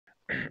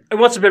And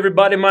what's up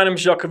everybody, my name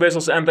is Jacques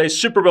Wessels and a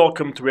super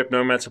welcome to Web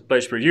Nomads, a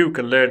place where you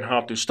can learn how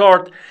to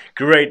start,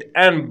 create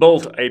and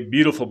build a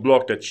beautiful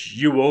blog that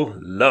you will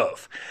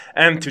love.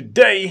 And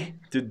today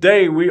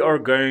we are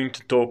going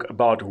to talk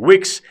about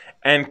Wix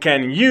and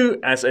can you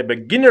as a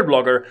beginner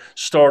blogger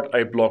start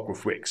a blog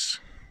with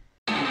Wix.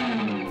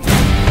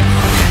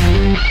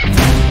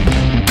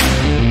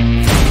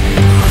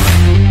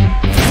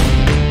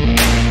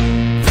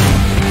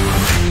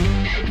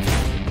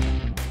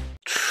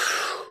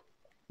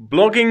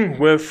 Blogging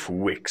with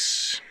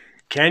Wix.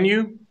 Can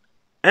you?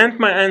 And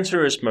my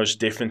answer is most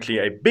definitely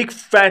a big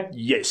fat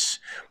yes.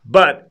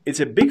 But it's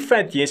a big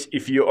fat yes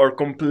if you are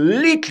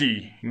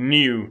completely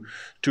new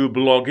to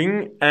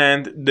blogging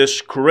and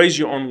this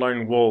crazy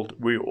online world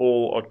we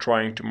all are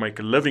trying to make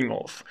a living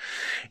of.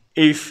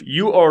 If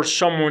you are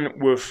someone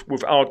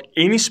without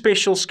any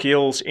special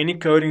skills, any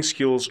coding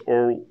skills,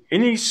 or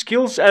any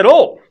skills at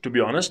all, to be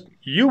honest,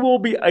 you will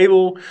be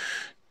able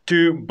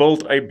to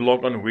build a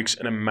blog on Wix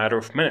in a matter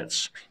of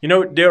minutes. You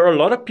know, there are a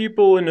lot of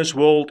people in this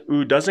world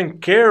who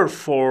doesn't care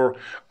for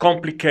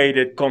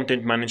complicated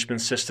content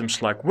management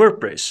systems like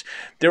WordPress.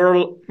 There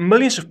are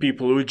millions of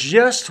people who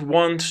just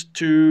want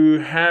to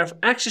have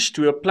access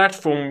to a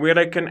platform where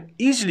they can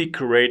easily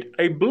create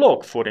a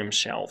blog for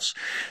themselves.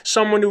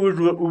 Someone who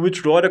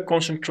would rather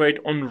concentrate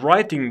on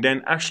writing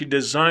than actually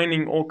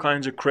designing all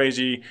kinds of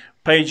crazy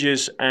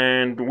pages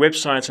and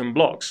websites and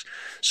blogs.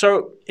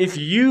 So if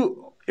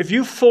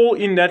you fall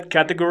in that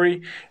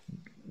category,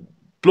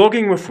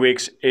 blogging with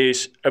Wix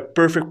is a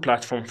perfect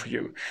platform for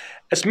you.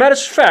 As a matter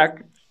of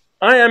fact,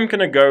 I am going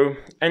to go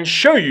and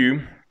show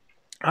you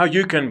how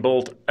you can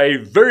build a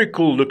very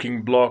cool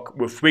looking blog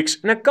with Wix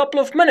in a couple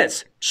of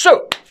minutes.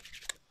 So,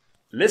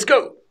 let's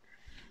go.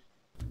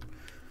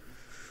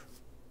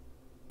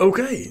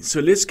 Okay,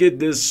 so let's get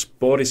this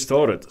party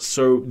started.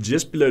 So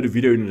just below the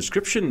video in the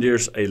description,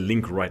 there's a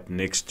link right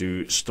next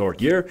to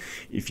Start Here.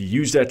 If you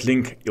use that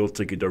link, it'll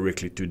take you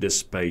directly to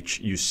this page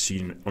you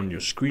see on your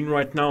screen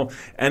right now.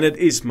 And it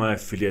is my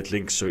affiliate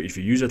link. So if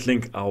you use that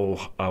link,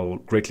 I'll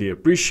greatly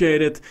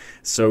appreciate it.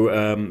 So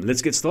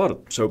let's get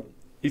started. So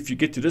if you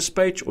get to this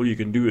page, all you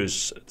can do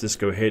is just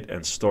go ahead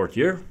and start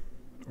here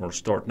or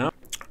start now.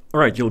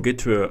 Alright, you'll get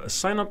to a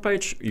sign up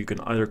page. You can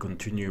either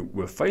continue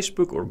with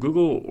Facebook or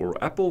Google or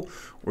Apple,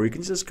 or you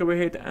can just go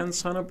ahead and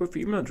sign up with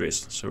your email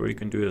address. So what you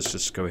can do is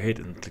just go ahead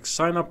and click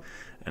sign up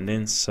and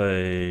then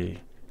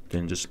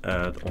then just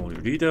add all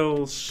your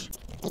details.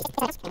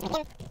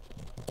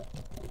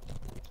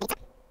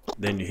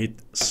 Then you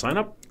hit sign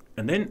up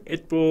and then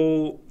it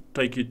will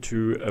take you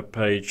to a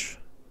page.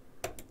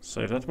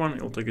 Save that one,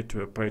 it'll take you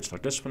to a page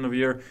like this one over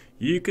here.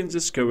 You can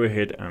just go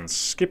ahead and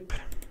skip.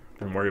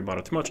 Don't worry about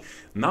it too much.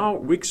 Now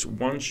Wix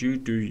wants you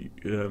to,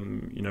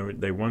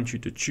 they want you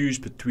to choose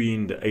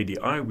between the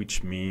ADI,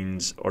 which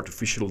means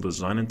Artificial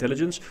Design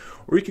Intelligence,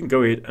 or you can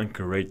go ahead and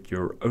create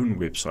your own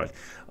website.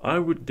 I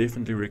would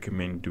definitely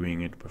recommend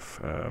doing it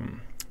with,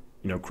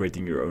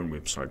 creating your own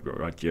website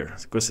right here,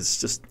 because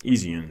it's just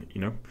easy and,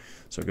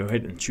 So go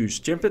ahead and choose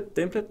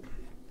template.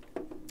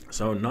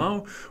 So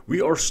now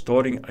we are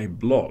starting a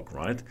blog,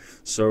 right?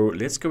 So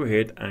let's go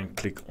ahead and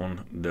click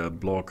on the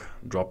blog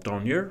drop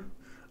down here.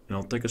 And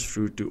I'll take us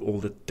through to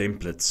all the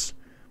templates,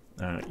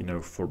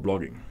 for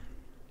blogging.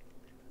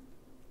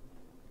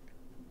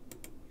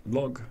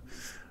 Blog.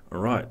 All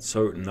right,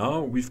 so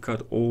now we've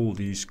got all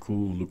these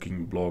cool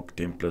looking blog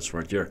templates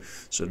right here.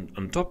 So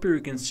on top here,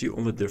 you can see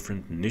all the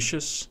different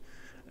niches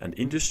and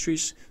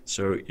industries.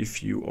 So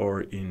if you are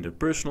in the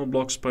personal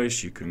blog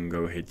space, you can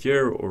go ahead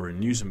here, or in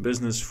news and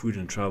business, food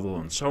and travel,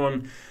 and so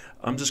on.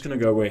 I'm just going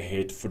to go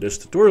ahead for this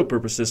tutorial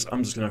purposes.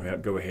 I'm just going to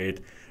go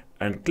ahead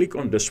and click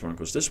on this one,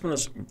 because this one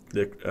is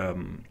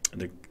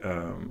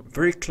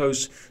very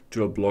close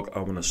to a blog I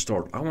want to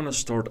start. I want to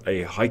start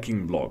a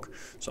hiking blog.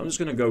 So I'm just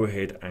going to go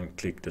ahead and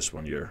click this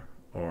one here,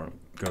 or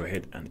go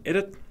ahead and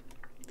edit,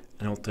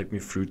 and it'll take me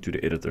through to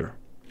the editor.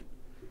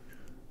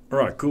 All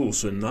right, cool.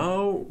 So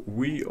now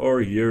we are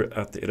here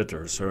at the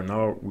editor. So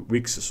now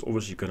Wix is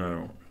obviously going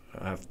to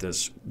have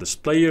this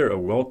display here, a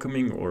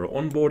welcoming or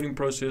onboarding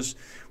process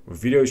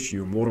with videos.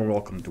 You're more than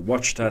welcome to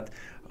watch that.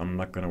 I'm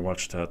not going to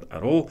watch that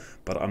at all,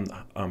 but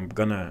I'm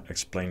gonna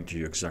explain to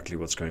you exactly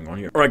what's going on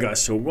here. All right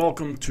guys, so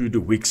welcome to the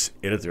Wix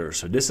editor.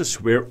 So this is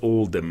where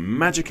all the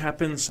magic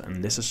happens,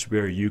 and this is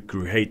where you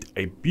create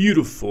a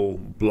beautiful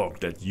blog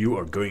that you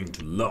are going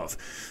to love.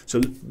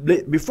 So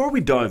before we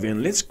dive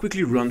in, let's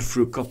quickly run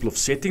through a couple of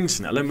settings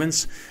and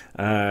elements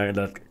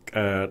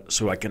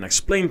so I can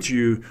explain to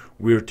you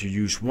where to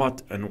use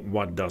what and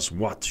what does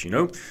what,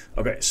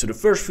 Okay, so the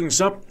first thing's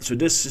up. So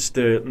this is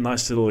the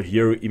nice little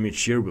hero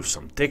image here with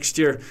some text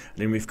here. And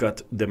then we've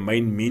got the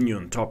main menu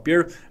on top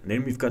here. And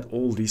then we've got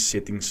all these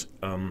settings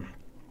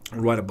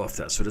right above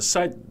that. So the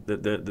site,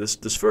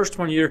 this first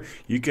one here,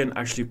 you can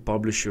actually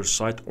publish your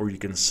site or you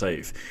can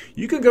save.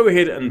 You can go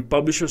ahead and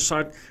publish your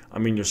site. I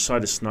mean, your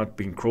site is not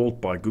being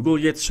crawled by Google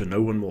yet, so no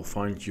one will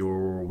find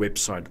your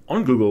website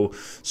on Google.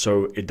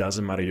 So it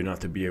doesn't matter. You don't have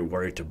to be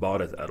worried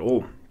about it at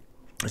all.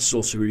 It's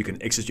also where you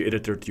can exit your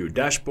editor to your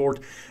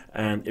dashboard,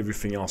 and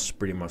everything else is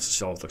pretty much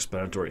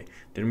self-explanatory.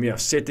 Then we have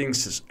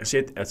settings.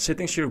 At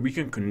settings here, we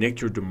can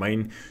connect your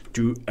domain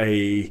to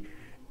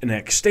an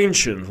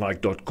extension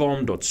like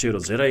 .com,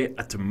 .co.za.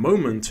 At the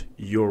moment,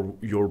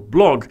 your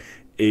blog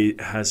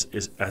has a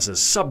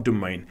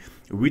subdomain,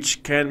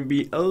 which can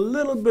be a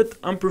little bit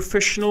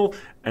unprofessional,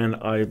 and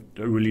I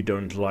really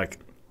don't like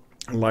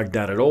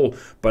that at all.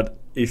 But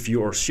if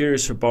you are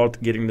serious about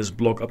getting this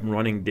blog up and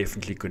running,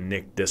 definitely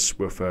connect this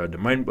with a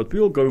domain. But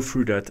we'll go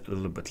through that a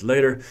little bit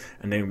later,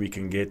 and then we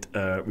can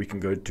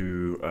go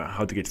to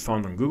how to get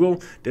found on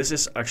Google. This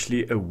is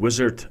actually a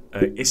wizard,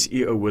 a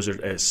SEO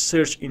wizard, a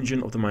search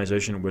engine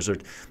optimization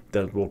wizard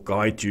that will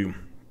guide you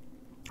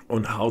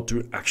on how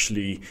to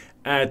actually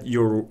add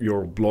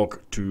your blog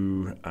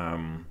to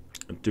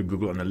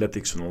Google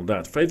Analytics and all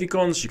that.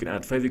 Favicons, you can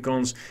add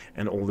favicons,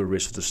 and all the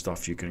rest of the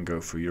stuff you can go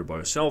through here by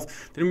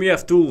yourself. Then we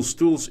have tools.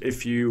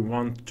 If you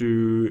want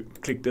to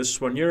click this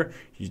one here,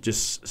 you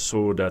just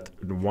saw that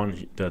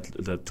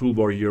the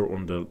toolbar here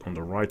on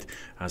the right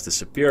has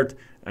disappeared,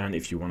 and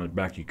if you want it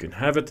back, you can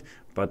have it,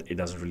 but it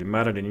doesn't really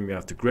matter. Then you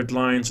have the grid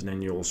lines, and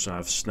then you also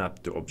have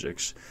snap to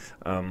objects.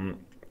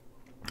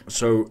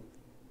 So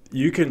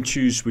you can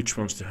choose which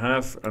ones to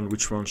have and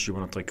which ones you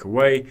want to take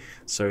away,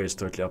 so it's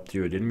totally up to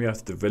you. Then we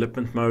have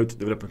development mode.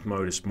 Development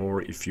mode is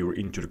more if you're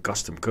into the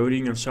custom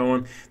coding and so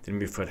on. Then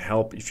we've got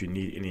help. If you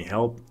need any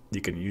help,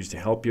 you can use the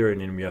help here.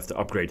 And then we have the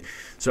upgrade.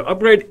 So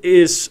upgrade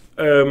is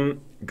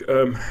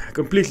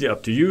completely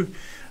up to you.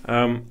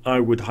 I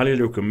would highly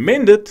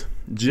recommend it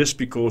just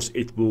because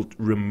it will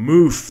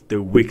remove the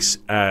Wix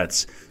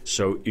ads.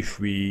 So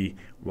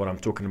what I'm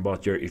talking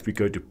about here, if we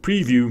go to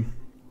preview,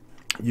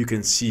 you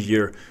can see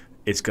here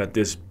it's got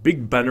this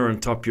big banner on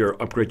top here,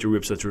 upgrade your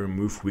website to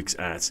remove Wix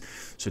ads.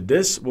 So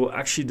this will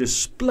actually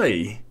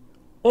display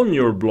on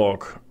your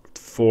blog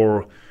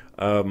for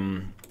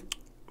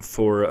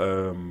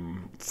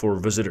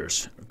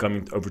visitors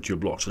coming over to your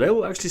blog. So they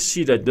will actually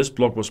see that this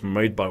blog was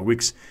made by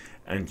Wix,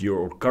 and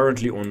you're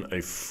currently on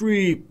a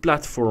free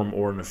platform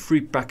or on a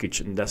free package,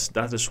 and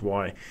that is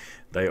why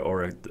they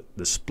are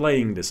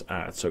displaying this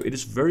ad. So it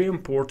is very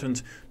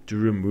important to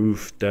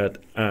remove that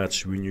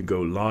ads when you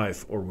go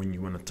live or when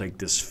you want to take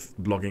this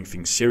blogging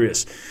thing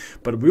serious.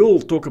 But we'll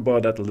talk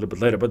about that a little bit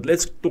later. But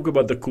let's talk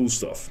about the cool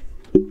stuff.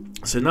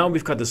 So now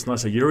we've got this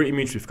nice hero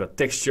image, we've got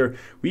texture,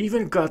 we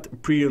even got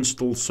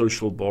pre-installed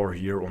social bar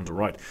here on the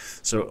right.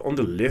 So on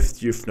the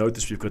left, you've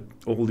noticed we've got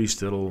all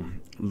these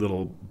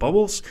little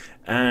bubbles,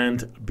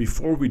 and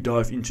before we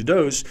dive into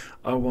those,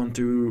 I want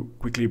to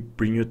quickly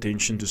bring your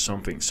attention to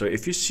something. So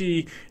if you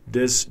see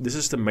this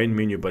is the main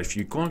menu, but if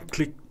you can't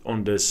click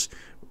on this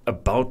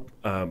about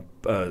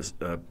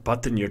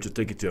button here to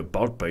take it to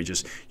about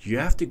pages, you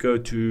have to go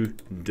to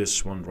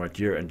this one right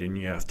here, and then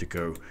you have to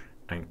go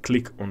and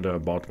click on the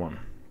about one.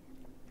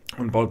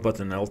 On about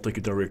button, I'll take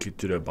you directly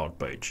to the about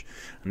page,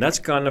 and that's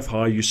kind of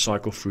how you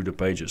cycle through the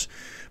pages.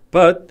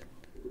 But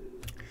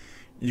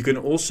you can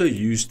also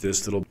use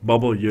this little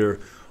bubble here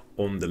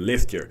on the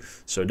left here.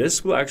 So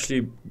this will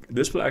actually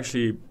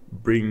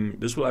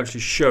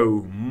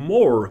show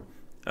more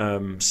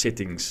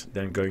settings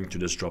than going to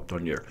this drop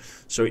down here.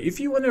 So if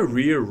you want to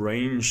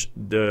rearrange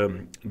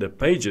the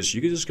pages,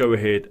 you can just go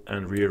ahead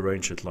and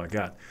rearrange it like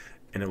that,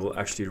 and it will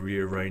actually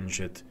rearrange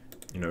it,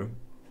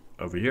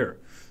 over here.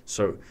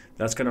 So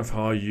that's kind of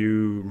how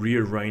you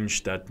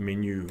rearrange that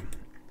menu,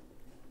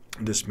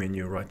 this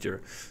menu right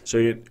here. So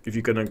if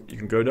you can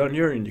go down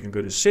here and you can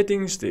go to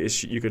settings.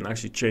 You can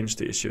actually change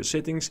the SEO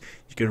settings.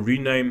 You can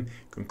rename,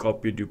 you can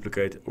copy,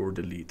 duplicate, or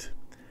delete.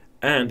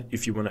 And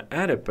if you want to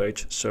add a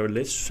page, so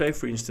let's say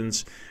for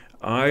instance,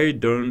 I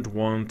don't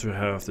want to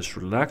have this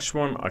relaxed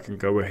one. I can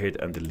go ahead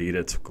and delete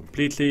it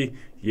completely.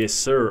 Yes,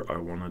 sir, I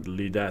want to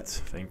delete that.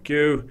 Thank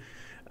you.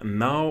 And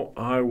now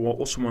I will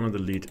also want to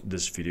delete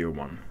this video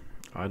one.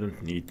 I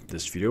don't need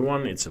this video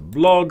one. It's a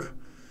blog.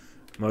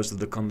 Most of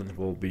the content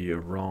will be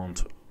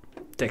around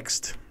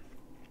text.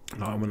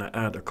 Now I'm going to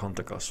add a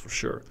contact us for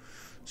sure.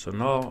 So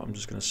now I'm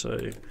just going to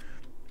say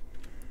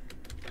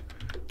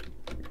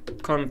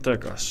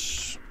contact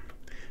us,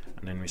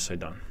 and then we say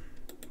done.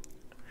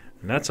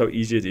 And that's how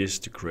easy it is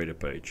to create a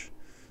page.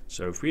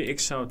 So if we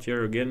X out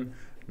here again,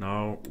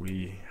 now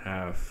we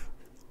have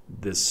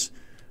this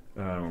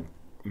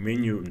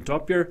menu on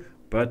top here,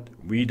 but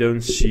we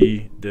don't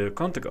see the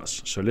contact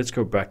us. So let's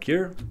go back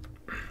here.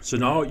 So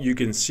now you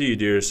can see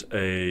there's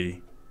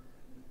the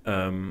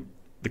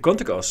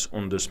contact us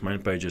on this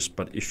main pages,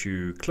 but if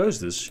you close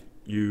this,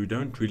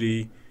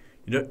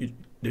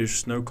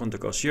 there's no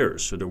contact us here.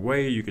 So the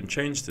way you can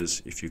change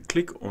this, if you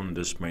click on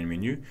this main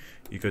menu,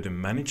 you go to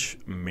manage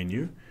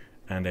menu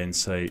and then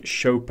say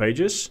show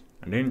pages,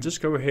 and then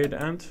just go ahead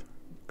and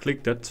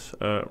click that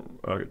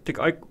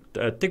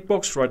tick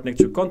box right next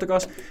to contact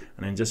us,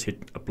 and then just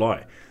hit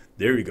apply.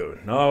 There we go.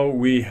 Now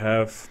we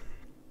have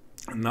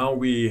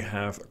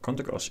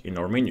contact us in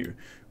our menu.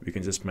 We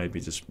can just maybe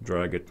just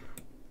drag it,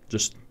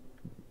 just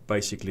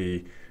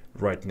basically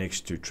right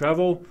next to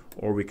travel,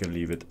 or we can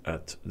leave it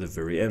at the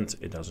very end.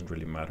 It doesn't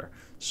really matter.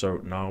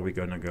 So now we're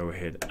gonna go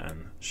ahead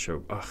and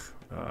show,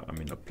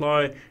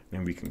 apply,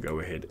 then we can go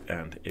ahead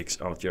and X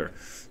out here.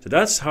 So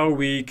that's how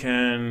we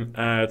can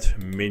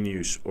add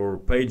menus or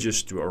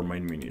pages to our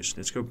main menus.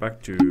 Let's go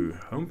back to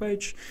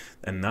homepage,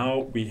 and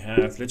now we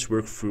have, let's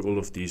work through all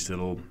of these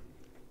little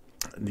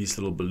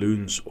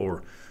balloons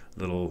or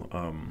little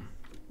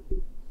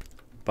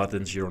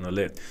buttons here on the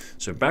left.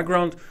 So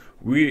background,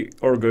 we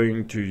are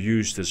going to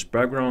use this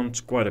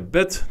background quite a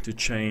bit to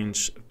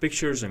change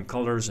pictures and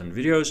colors and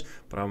videos,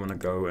 but I'm gonna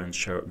go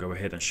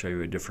ahead and show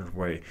you a different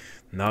way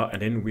now.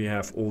 And then we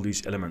have all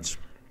these elements.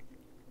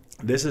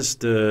 This is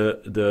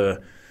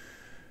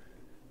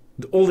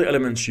all the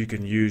elements you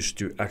can use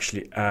to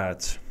actually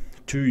add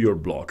to your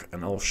blog,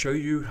 and I'll show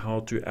you how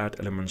to add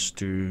elements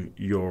to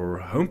your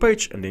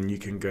homepage, and then you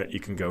can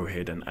go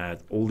ahead and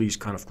add all these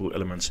kind of cool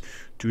elements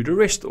to the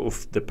rest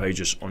of the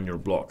pages on your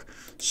blog.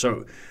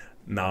 So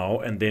now,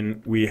 and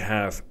then we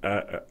have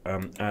add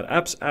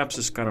apps. Apps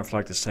is kind of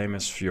like the same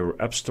as your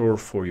app store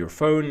for your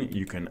phone.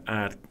 You can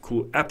add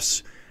cool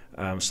apps.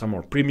 Some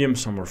are premium,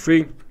 some are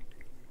free.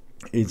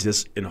 It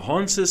just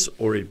enhances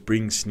or it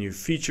brings new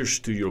features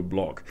to your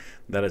blog.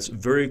 That is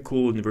very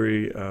cool and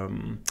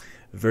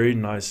very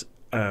nice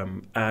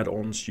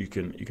add-ons you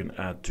can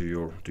add to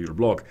your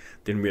blog.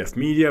 Then we have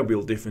media.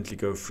 We'll definitely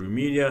go through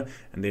media,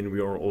 and then we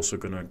are also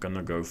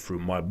gonna go through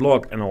my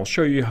blog, and I'll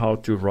show you how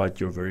to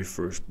write your very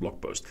first blog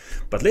post.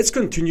 But let's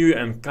continue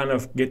and kind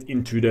of get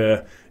into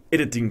the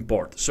editing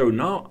part. So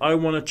now I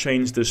want to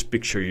change this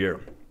picture here.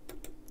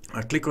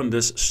 I click on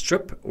this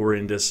strip, or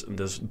in this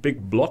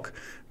big block,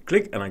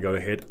 click, and I go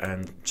ahead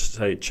and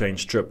say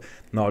change strip.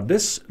 Now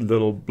this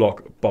little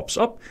block pops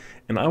up,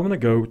 and I want to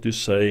go to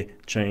say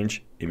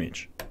change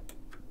image.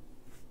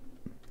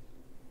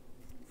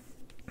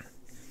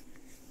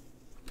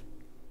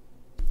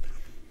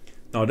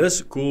 Now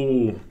this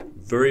cool,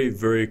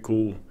 very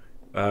cool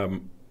a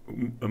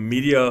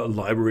media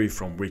library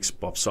from Wix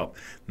pops up.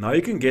 Now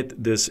you can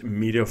get this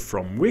media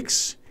from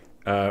Wix,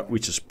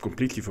 which is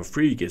completely for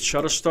free. You get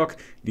Shutterstock.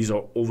 These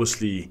are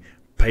obviously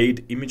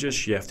paid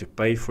images. You have to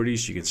pay for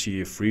these. You can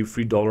see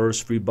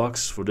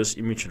 $3 for this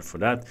image and for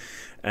that.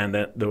 And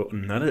then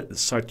another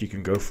site you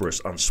can go for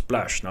is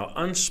Unsplash. Now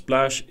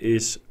Unsplash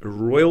is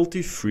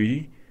royalty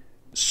free,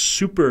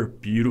 super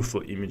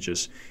beautiful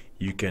images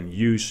you can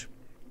use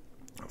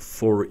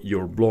for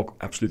your blog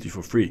absolutely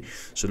for free.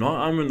 So now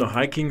I'm in the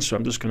hiking, so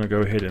I'm just gonna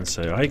go ahead and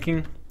say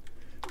hiking.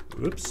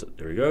 Oops,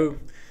 there we go.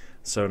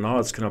 So now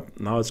it's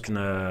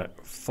gonna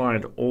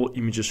find all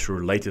images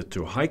related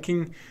to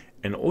hiking,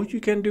 and all you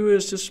can do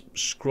is just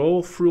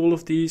scroll through all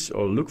of these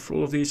or look through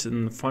all of these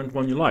and find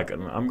one you like.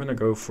 And I'm gonna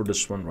go for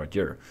this one right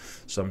here.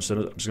 So I'm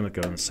just gonna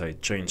go and say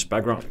change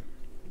background.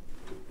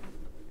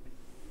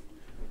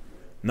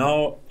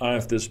 Now I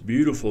have this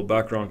beautiful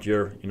background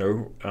here,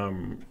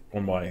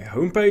 on my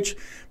homepage,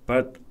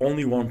 but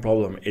only one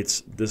problem.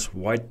 It's this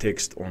white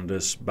text on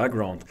this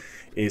background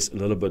is a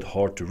little bit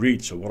hard to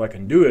read. So what I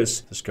can do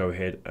is just go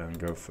ahead and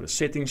go for the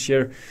settings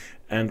here.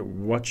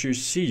 And what you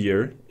see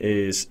here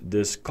is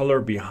this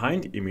color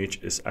behind image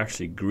is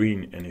actually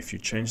green. And if you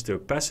change the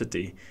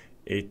opacity,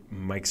 it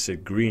makes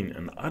it green.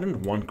 And I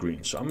don't want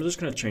green. So I'm just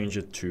going to change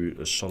it to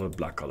a solid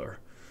black color.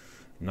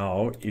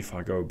 Now, if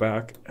I go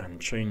back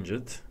and change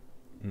it,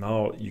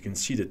 now you can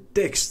see the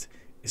text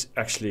is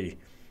actually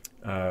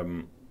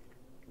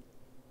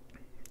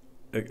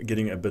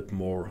getting a bit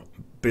more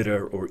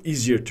better or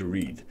easier to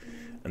read.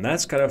 And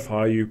that's kind of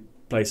how you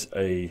place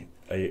a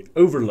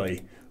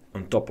overlay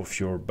on top of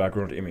your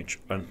background image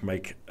and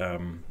make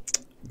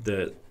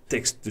the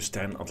text to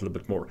stand out a little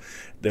bit more.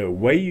 The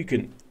way you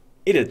can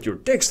edit your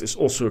text is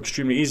also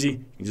extremely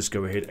easy. You just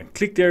go ahead and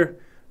click there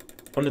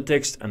on the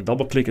text and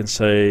double click and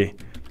say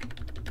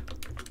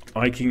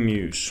hiking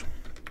news.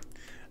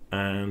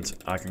 And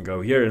I can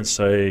go here and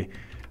say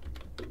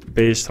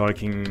best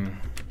hiking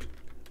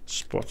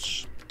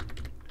spots.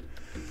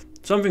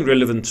 Something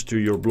relevant to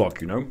your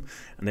blog, and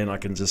then I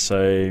can just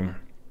say,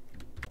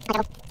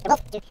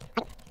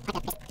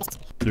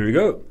 there you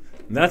go.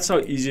 And that's how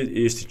easy it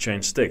is to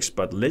change text.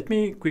 But let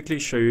me quickly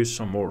show you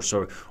some more.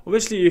 So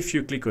obviously, if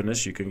you click on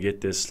this, you can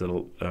get this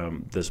little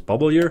this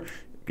bubble here.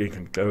 You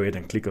can go ahead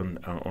and click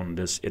on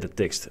this edit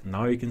text.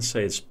 Now you can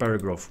say it's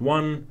paragraph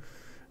 1,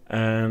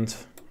 and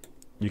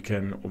you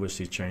can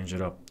obviously change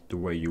it up the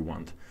way you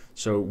want.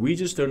 So we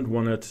just don't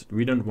want it.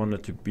 We don't want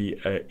it to be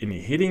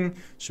any heading.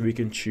 So we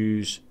can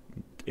choose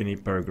any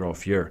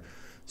paragraph here.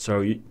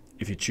 So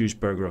if you choose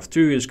paragraph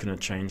 2, it's going to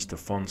change the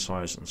font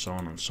size and so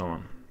on and so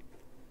on.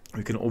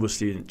 We can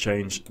obviously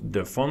change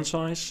the font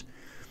size,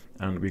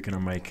 and we're going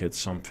to make it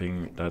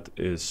something that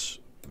is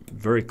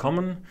very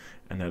common,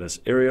 and that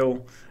is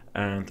Arial.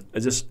 And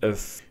just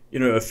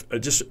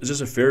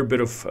just a fair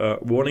bit of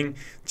warning: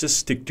 just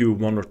stick to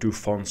 1 or 2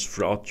 fonts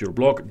throughout your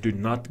blog. Do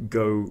not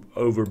go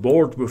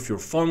overboard with your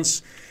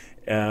fonts.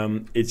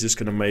 It's just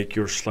going to make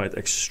your slide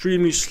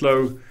extremely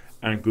slow,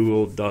 and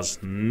Google does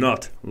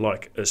not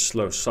like a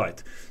slow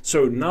site.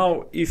 So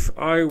now if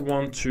I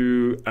want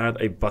to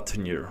add a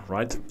button here,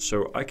 right?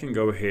 So I can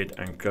go ahead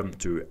and come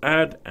to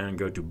add and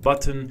go to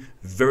button,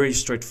 very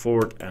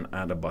straightforward, and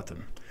add a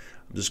button.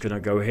 I'm just gonna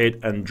go ahead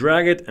and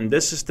drag it, and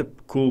this is the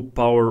cool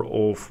power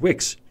of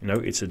Wix. You know,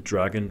 it's a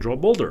drag and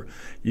drop builder.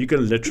 You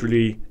can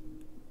literally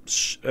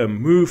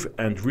move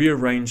and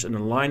rearrange and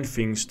align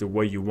things the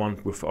way you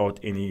want without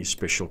any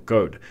special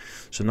code.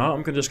 So now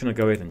I'm just going to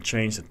go ahead and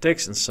change the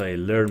text and say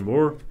learn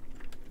more,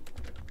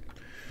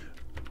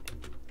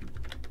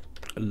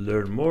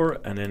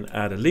 and then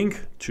add a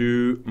link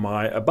to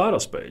my About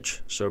Us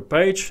page. So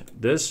page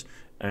this,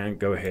 and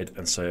go ahead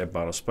and say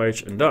About Us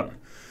page, and done.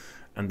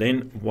 And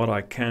then what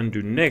I can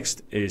do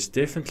next is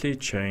definitely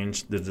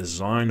change the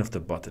design of the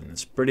button.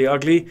 It's pretty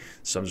ugly,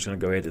 so I'm just going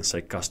to go ahead and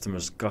say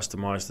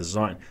customize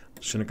design.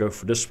 I'm just going to go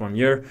for this one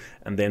here,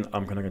 and then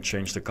I'm going to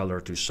change the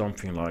color to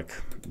something like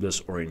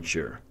this orange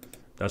here.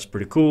 That's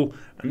pretty cool.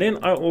 And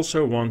then I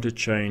also want to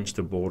change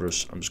the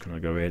borders. I'm just going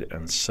to go ahead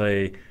and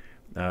say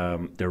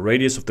the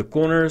radius of the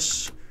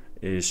corners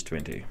is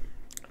 20.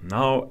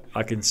 Now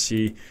I can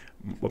see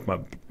what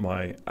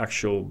my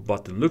actual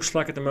button looks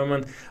like at the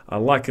moment. I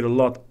like it a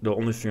lot. The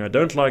only thing I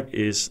don't like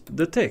is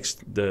the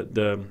text,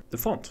 the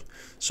font.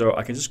 So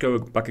I can just go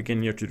back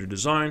again here to the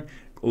design,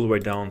 all the way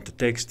down to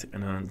text,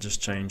 and then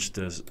just change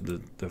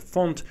the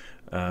font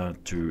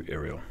to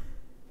Arial.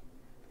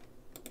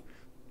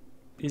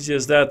 Easy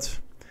as that,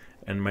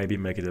 and maybe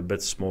make it a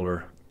bit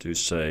smaller to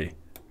say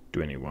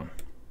 21.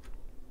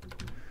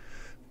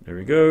 There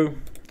we go,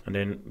 and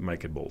then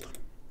make it bold.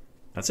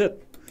 That's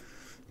it.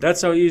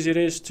 That's how easy it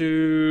is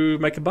to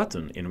make a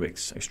button in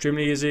Wix.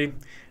 Extremely easy,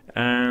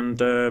 and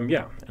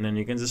yeah, and then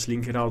you can just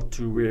link it out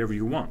to wherever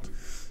you want.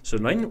 So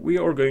then we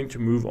are going to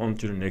move on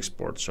to the next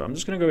part. So I'm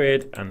just going to go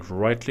ahead and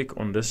right click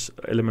on this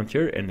element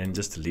here and then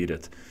just delete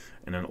it.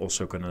 And then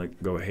also going to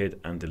go ahead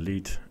and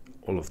delete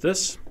all of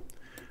this.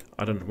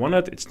 I don't want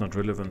it. It's not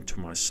relevant to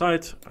my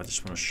site. I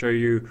just want to show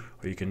you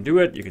how you can do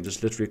it. You can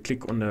just literally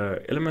click on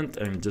the element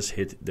and just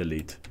hit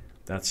delete.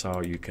 That's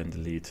how you can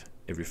delete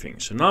everything.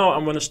 So now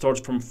I'm going to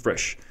start from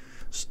fresh.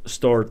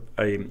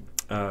 I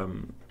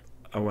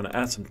want to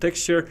add some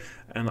texture,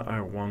 and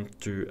I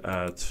want to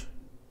add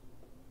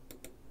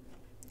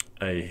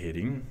a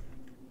heading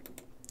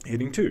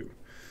 2.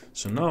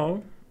 So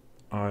now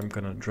I'm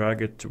going to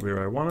drag it to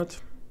where I want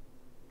it,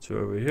 to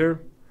over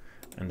here,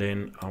 and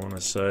then I want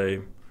to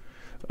say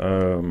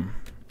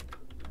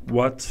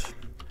what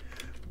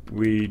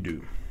we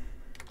do.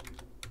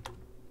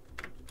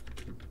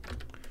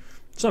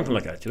 Something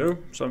like that, you know,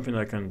 something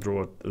I can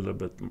draw a little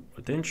bit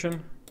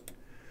attention.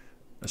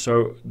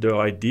 So the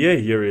idea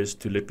here is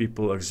to let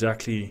people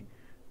exactly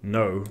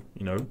know,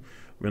 you know,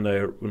 when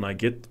I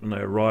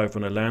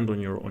land on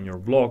your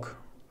blog,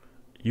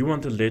 you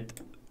want to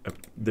let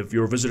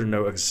your visitor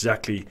know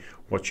exactly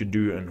what you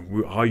do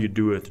and how you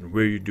do it and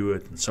where you do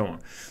it and so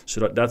on.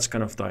 So that's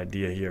kind of the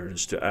idea here,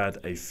 is to add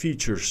a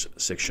features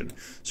section.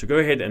 So go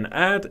ahead and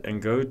add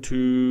and go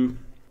to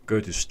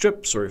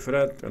strip, sorry for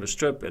that, go to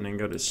strip and then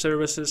go to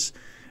services.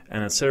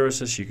 And at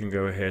services you can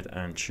go ahead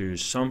and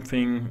choose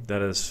something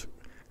that is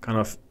kind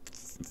of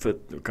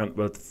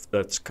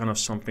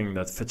something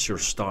that fits your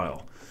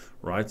style,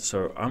 right?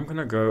 So I'm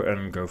gonna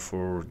go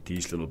for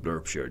these little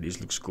blurbs here.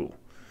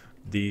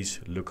 These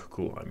look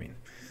cool, I mean.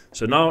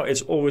 So now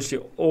it's obviously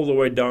all the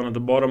way down at the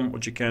bottom.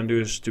 What you can do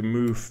is to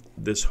move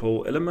this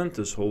whole element,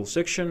 this whole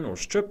section or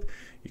strip,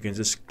 you can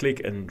just click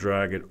and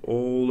drag it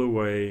all the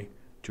way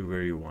to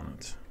where you want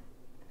it.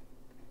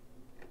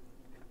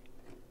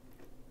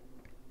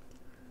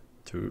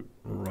 To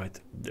right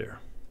there.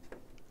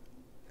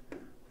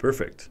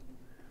 Perfect.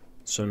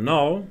 So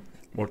now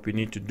what we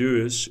need to do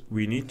is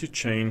we need to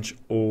change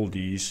all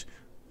these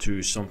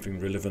to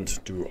something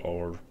relevant to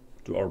our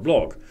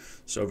blog.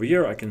 So over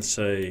here I can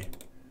say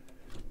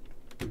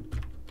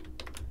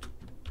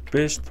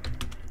best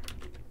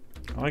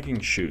hiking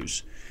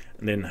shoes,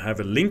 and then have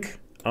a link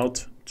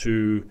out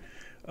to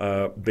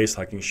best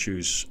hiking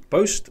shoes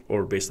post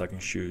or best hiking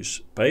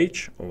shoes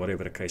page or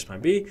whatever the case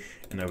might be.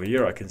 And over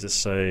here I can just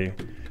say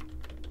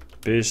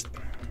best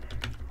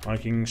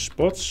hiking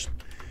spots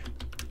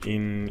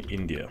in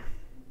India,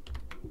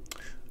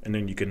 and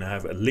then you can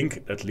have a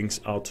link that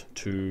links out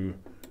to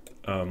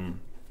a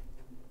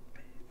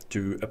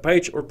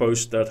page or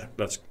post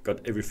that's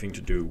got everything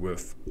to do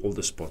with all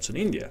the spots in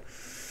India.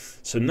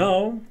 So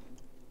now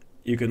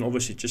you can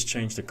obviously just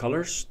change the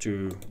colors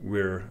to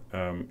where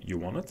you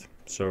want it.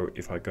 So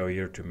if I go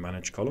here to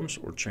manage columns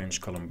or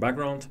change column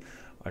background,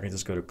 I can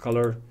just go to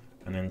color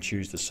and then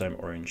choose the same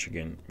orange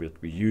again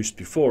that we used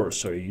before.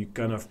 So you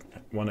kind of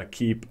want to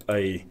keep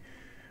a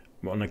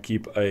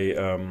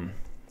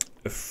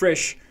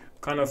fresh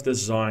kind of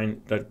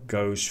design that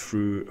goes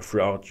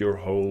throughout your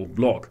whole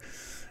blog.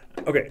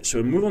 Okay,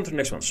 so move on to the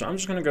next one. So I'm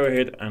just going to go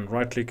ahead and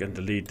right click and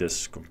delete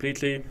this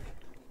completely.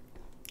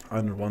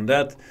 I don't want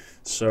that.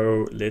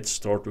 So let's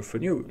start with a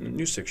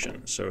new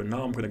section. So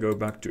now I'm going to go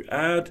back to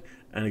add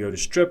and go to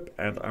strip,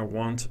 and I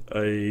want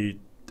a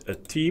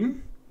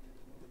theme.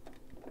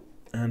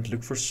 and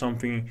look for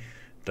something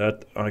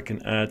that I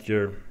can add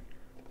here.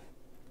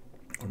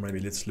 Or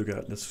maybe let's have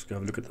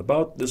a look at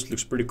about. This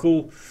looks pretty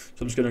cool.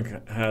 So I'm just going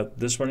to add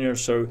this one here.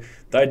 So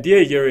the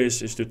idea here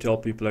is to tell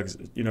people, like,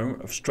 you know,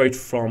 straight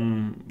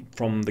from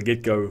the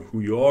get-go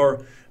who you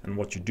are and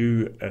what you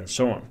do and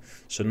so on.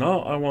 So now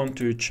I want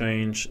to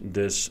change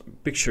this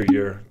picture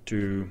here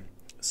to,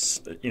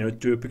 you know,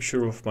 to a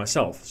picture of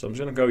myself. So I'm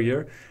just going to go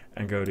here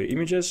and go to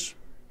images.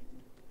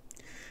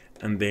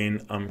 And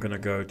then I'm going to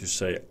go to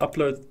say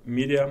upload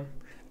media.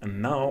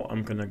 And now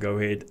I'm going to go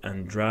ahead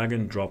and drag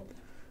and drop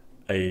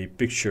a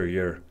picture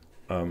here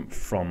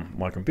from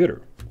my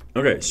computer.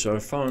 Okay, so I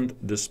found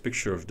this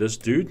picture of this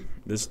dude.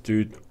 This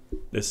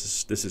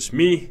is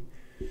me.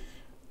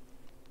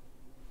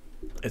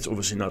 It's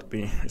obviously not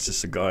me, it's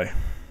just a guy.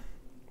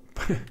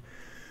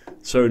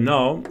 So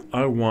now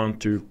I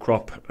want to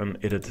crop and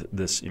edit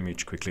this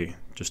image quickly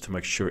just to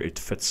make sure it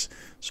fits.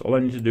 So all I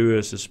need to do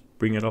is just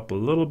bring it up a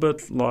little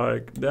bit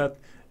like that,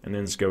 and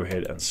then just go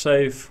ahead and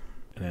save,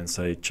 and then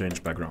say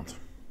change background.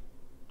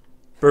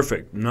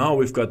 Perfect. Now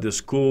we've got this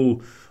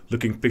cool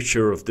looking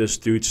picture of this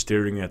dude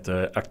staring at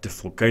the active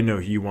volcano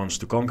he wants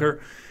to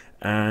conquer.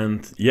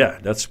 And yeah,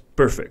 that's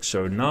perfect.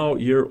 So now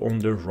here on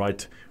the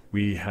right,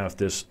 we have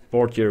this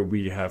part here.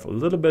 We have a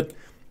little bit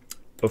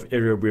of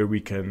area where we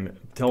can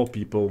tell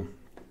people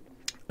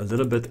a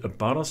little bit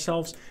about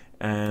ourselves.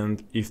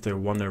 And if they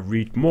want to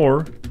read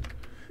more,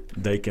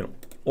 they can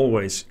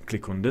always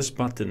click on this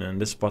button,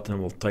 and this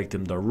button will take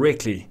them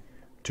directly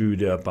to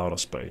the About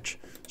Us page.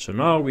 So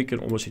now we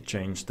can obviously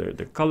change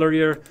the color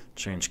here,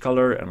 change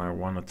color, and I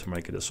wanted to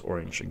make it as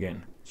orange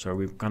again. So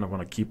we kind of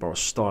want to keep our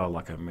style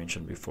like I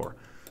mentioned before.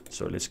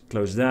 So let's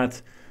close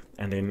that,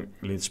 and then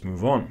let's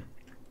move on.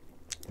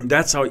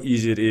 That's how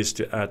easy it is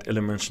to add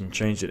elements and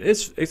change it.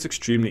 It's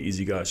extremely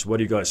easy, guys. What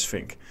do you guys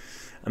think?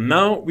 And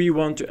now we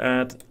want to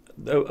add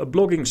a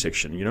blogging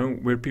section, you know,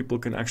 where people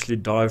can actually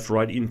dive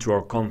right into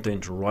our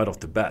content right off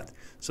the bat.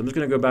 So I'm just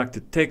going to go back to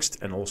text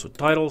and also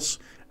titles.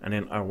 And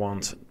then I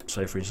want,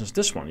 say for instance,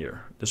 this one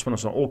here. This one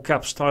is an all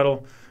caps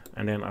title.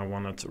 And then I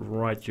want it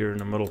right here in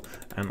the middle.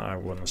 And I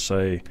want to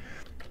say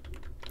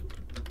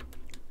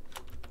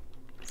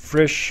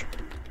fresh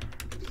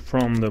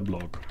from the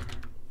blog.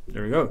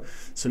 There we go.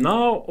 So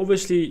now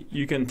obviously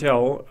you can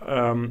tell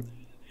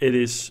it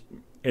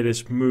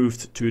is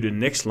moved to the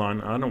next line.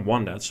 I don't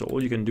want that. So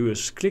all you can do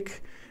is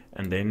click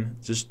and then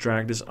just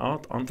drag this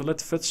out until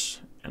it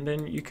fits. And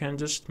then you can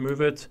just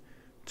move it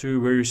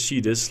to where you see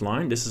this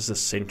line. This is the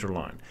center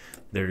line.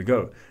 There you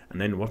go. And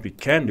then what we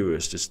can do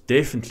is just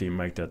definitely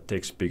make that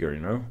text bigger, you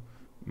know,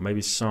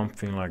 maybe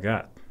something like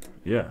that.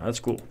 Yeah, that's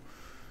cool.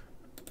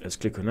 Let's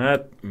click on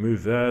that,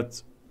 move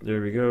that.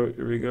 There we go.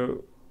 Here we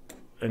go.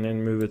 And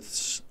then move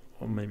it,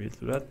 or maybe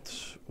to that,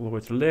 all the way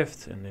to the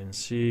left, and then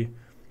see.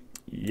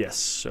 Yes.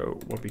 So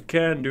what we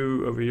can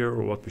do over here,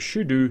 or what we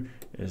should do,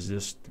 is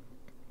just,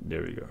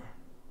 there we go.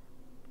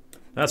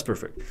 That's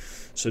perfect.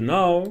 So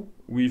now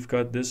we've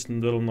got this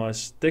little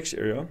nice text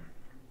area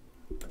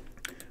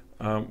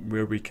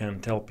where we can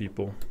tell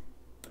people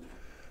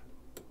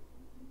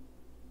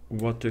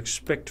what to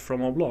expect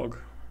from our blog.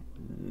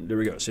 There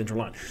we go, center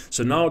line.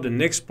 So now the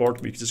next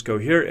part, we can just go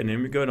here and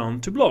then we go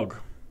down to blog,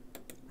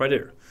 right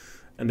there.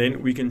 And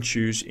then we can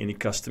choose any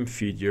custom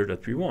feed here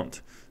that we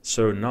want.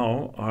 So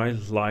now I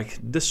like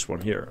this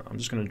one here. I'm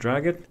just going to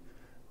drag it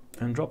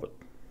and drop it.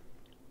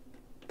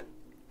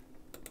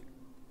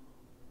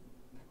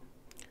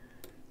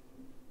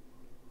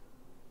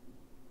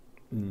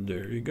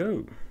 There you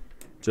go,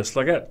 just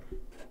like that.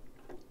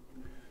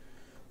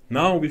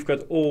 Now we've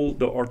got all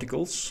the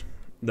articles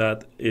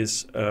that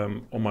is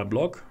on my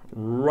blog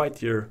right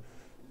here,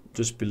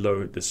 just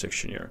below this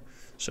section here.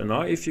 So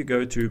now if you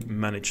go to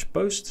manage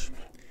posts,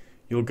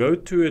 you'll go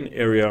to an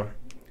area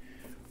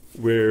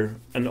where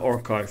an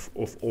archive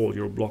of all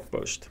your blog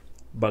posts.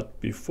 But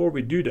before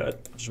we do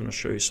that, I just want to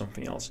show you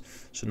something else.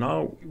 So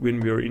now when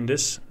we are in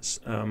this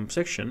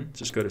section,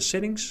 just go to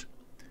settings.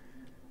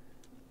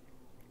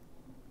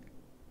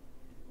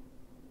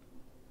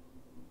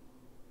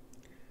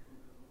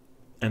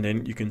 And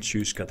then you can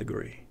choose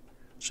category.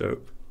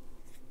 So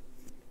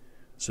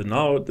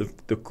now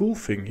the cool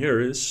thing here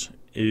is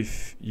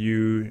if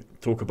you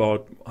talk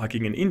about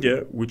hiking in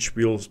India, which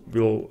we'll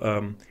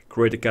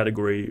create a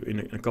category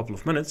in a couple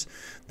of minutes,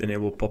 then it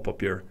will pop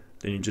up here.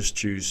 Then you just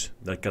choose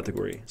that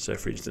category. So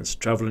for instance,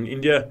 travel in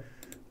India,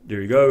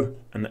 there you go.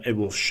 And it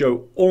will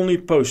show only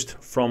posts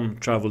from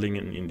traveling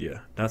in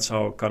India. That's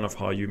how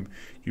you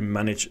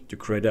manage to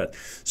create that.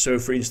 So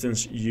for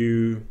instance,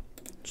 you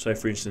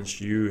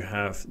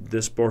have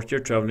this part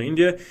here, travel in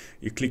India.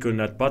 You click on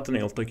that button,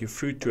 it'll take you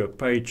through to a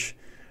page,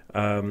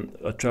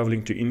 a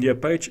traveling to India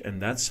page,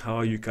 and that's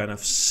how you kind of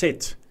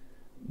set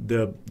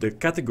the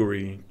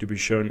category to be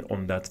shown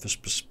on that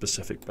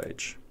specific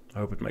page. I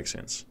hope it makes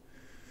sense.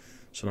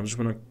 So I'm just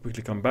going to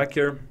quickly come back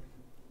here,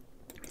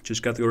 choose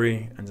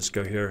category, and just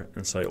go here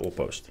and say all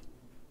post.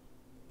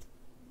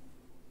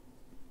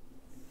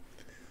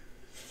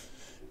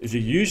 If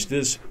you use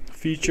this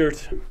featured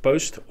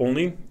post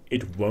only,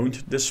 it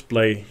won't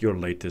display your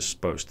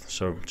latest post.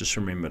 So just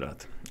remember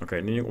that. Okay,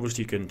 and then you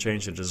obviously can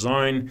change the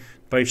design,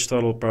 page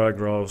title,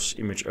 paragraphs,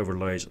 image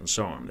overlays, and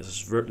so on. This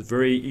is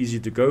very easy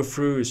to go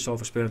through. It's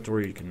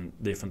self-explanatory. You can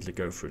definitely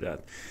go through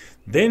that.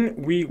 Then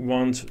we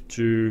want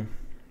to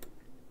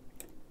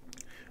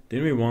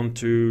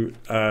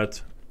add,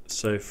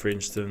 say for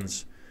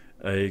instance,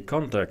 a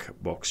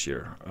contact box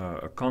here,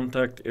 a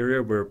contact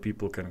area where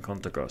people can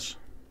contact us.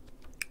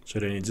 So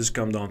then you just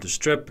come down to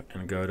strip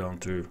and go down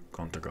to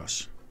contact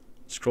us.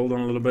 Scroll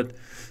down a little bit.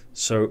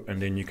 So,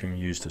 and then you can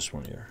use this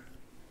one here.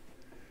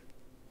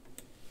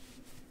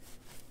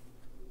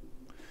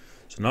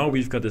 So now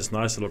we've got this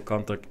nice little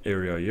contact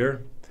area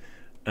here.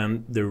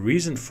 And the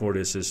reason for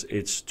this is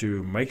it's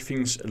to make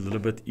things a little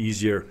bit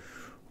easier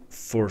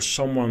for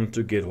someone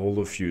to get hold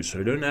of you. So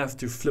you don't have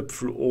to flip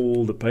through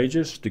all the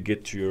pages to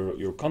get to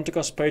your contact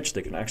us page.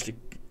 They can actually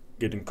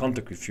get in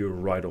contact with you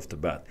right off the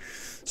bat.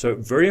 So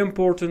very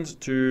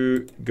important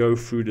to go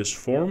through this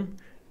form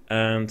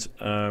and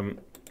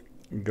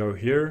go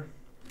here.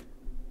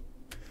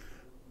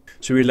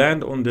 So we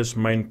land on this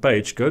main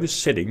page, go to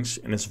settings,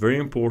 and it's very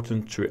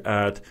important to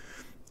add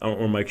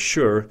or make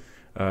sure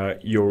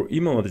your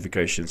email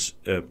notifications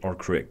are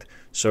correct.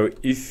 So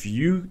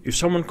if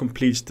someone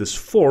completes this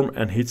form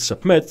and hits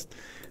submit,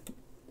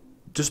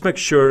 just make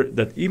sure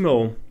that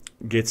email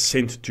gets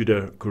sent to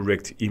the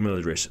correct email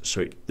address.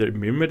 So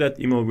remember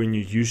that email when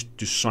you used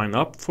to sign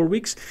up for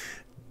Wix,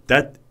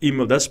 that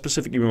email, that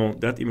specific email,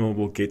 that email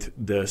will get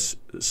this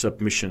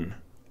submission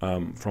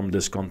from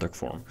this contact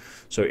form.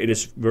 So it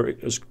is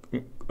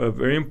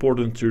very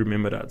important to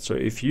remember that. So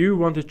if you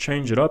want to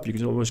change it up, you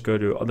can always go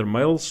to other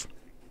mails.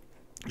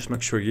 Just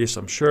make sure, yes,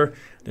 I'm sure,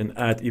 then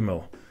add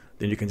email.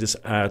 Then you can just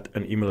add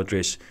an email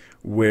address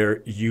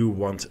where you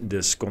want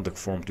this contact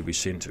form to be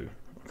sent to.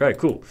 Okay,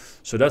 cool.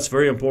 So that's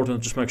very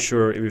important. Just make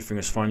sure everything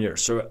is fine here.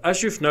 So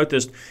as you've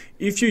noticed,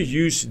 if you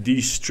use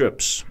these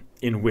strips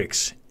in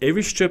Wix,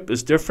 every strip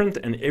is different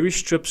and every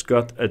strip's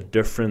got a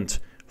different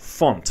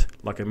font.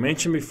 Like I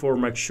mentioned before,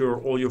 make sure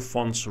all your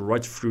fonts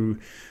right through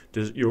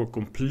your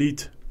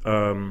complete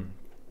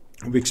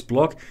Wix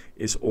blog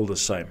is all the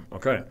same.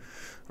 Okay.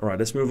 All right,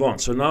 let's move on.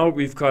 So now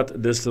we've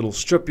got this little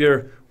strip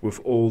here with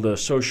all the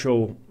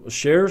social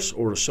shares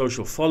or the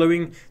social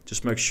following.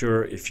 Just make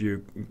sure if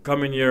you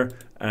come in here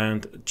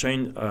and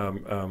change,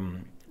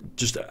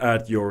 just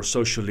add your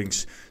social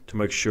links to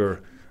make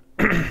sure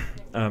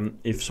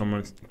if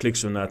someone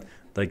clicks on that,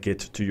 they get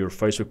to your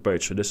Facebook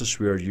page. So this is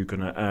where you're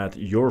gonna add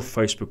your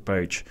Facebook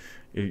page,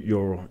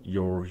 your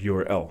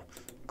URL.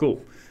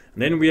 Cool.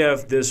 And then we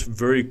have this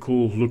very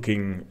cool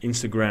looking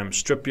Instagram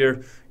strip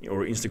here,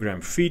 or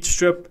Instagram feed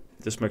strip.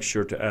 Just make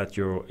sure to add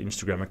your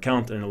Instagram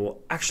account and it will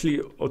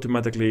actually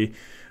automatically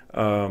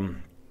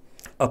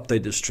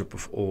update the strip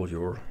with all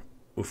your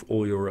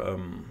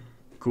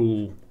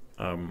cool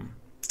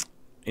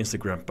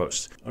Instagram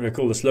posts. Okay,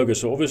 cool, this logo.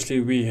 So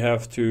obviously we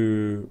have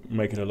to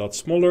make it a lot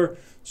smaller.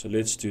 So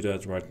let's do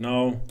that right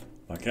now,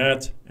 like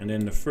that. And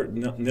then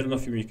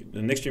the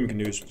next thing we can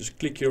do is just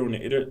click here on the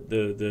header,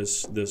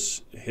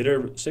 this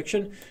header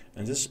section,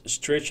 and just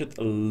stretch it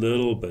a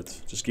little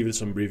bit. Just give it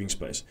some breathing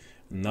space.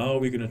 Now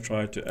we're going to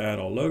try to add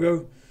our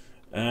logo,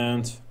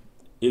 and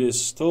it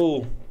is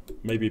still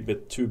maybe a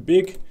bit too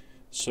big.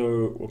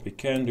 So what we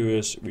can do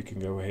is we can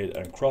go ahead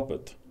and crop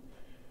it.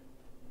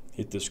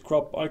 Hit this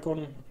crop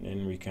icon,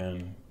 and we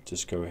can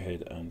just go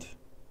ahead and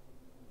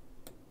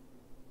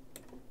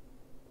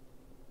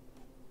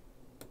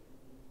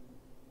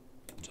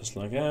just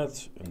like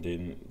that, and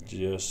then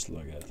just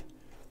like that.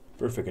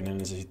 Perfect. And then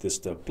let's hit this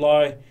to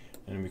apply,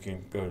 and we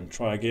can go and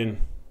try again.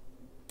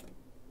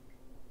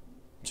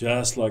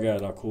 Just like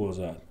that. How cool is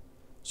that?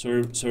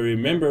 So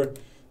remember,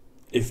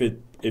 if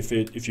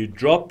you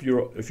drop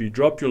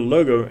your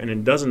logo and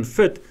it doesn't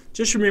fit,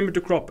 just remember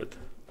to crop it.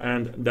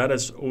 And that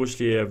is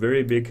obviously a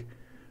very big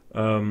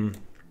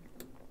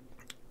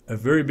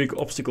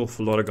obstacle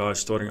for a lot of guys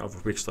starting off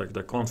with Wix. Like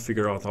they can't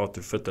figure out how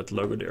to fit that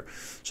logo there.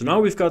 So now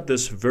we've got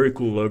this very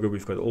cool logo.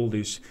 We've got all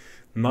these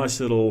nice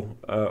little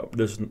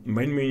this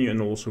main menu,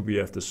 and also we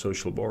have the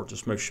social bar.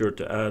 Just make sure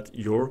to add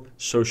your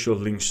social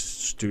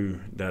links to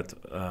that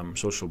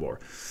social bar.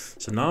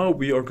 So now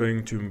we are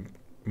going to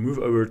move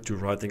over to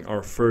writing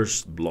our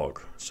first blog.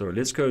 So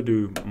let's go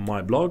to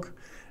my blog,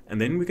 and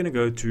then we're going to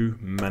go to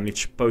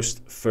manage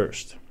post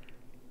first.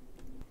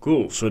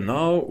 Cool, so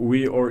now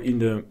we are in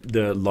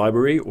the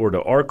library or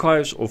the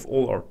archives of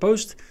all our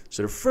posts.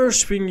 So the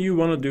first thing you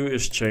want to do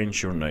is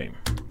change your name.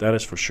 That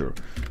is for sure.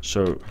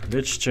 So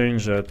let's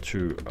change that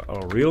to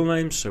our real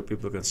names so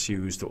people can see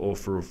who's the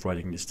author of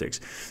writing these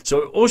text.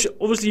 So also,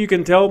 obviously you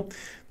can tell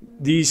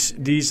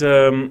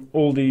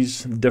all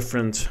these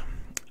different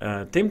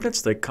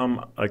templates, they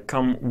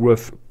come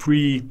with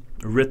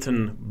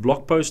pre-written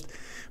blog posts.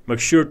 Make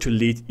sure to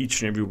delete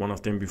each and every one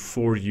of them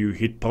before you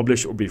hit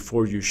publish or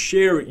before you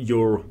share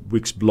your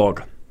Wix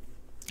blog.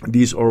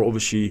 These are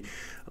obviously,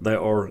 they're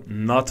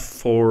not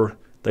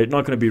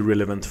going to be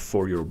relevant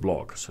for your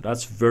blog. So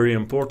that's very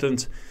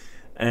important.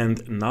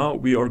 And now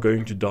we are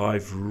going to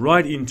dive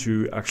right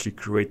into actually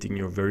creating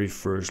your very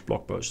first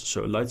blog post.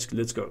 So let's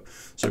go.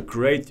 So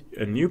create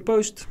a new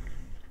post.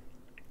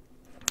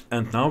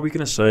 And now we're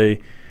gonna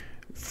say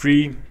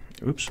three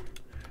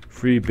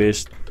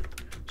best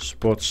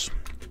spots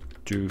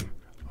to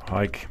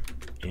hike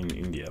in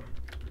India.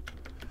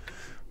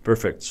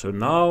 Perfect. So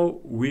now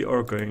we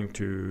are going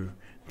to,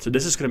 so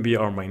this is going to be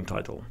our main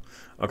title.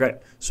 Okay,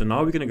 so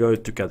now we're going to go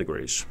to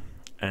categories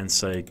and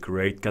say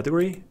create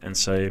category and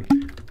say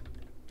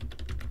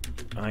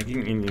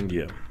hiking in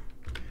India,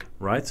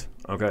 right?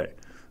 Okay,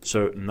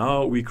 so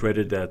now we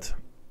created that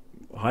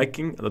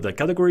hiking, that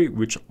category,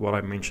 which what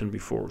I mentioned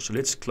before. So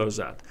let's close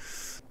that.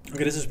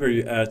 Okay, this is where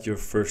you add your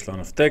first line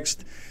of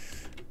text.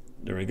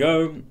 There we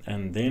go.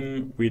 And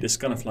then we just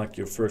kind of like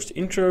your first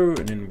intro,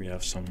 and then we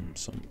have some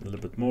a little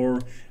bit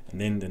more.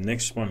 And then the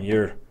next one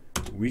here,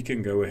 we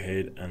can go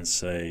ahead and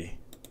say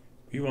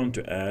we want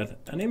to add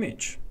an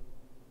image.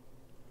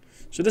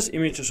 So this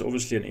image is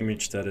obviously an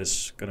image that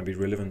is going to be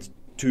relevant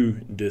to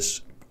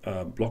this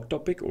blog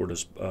topic or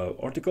this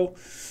article.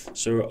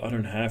 So I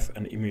don't have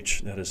an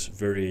image that is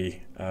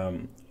very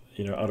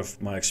you know, out of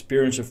my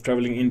experience of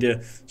traveling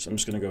India. So I'm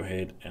just going to go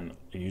ahead and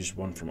use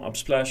one from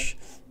Unsplash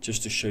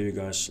just to show you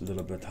guys a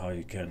little bit how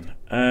you can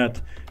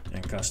add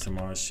and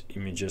customize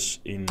images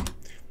in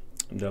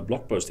the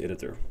blog post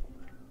editor.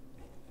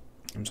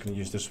 I'm just going to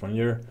use this one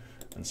here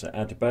and say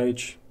add to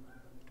page.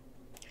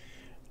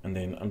 And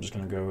then I'm just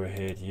going to go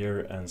ahead here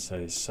and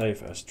say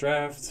save as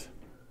draft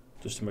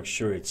just to make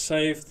sure it's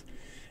saved.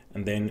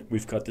 And then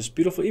we've got this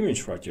beautiful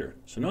image right here.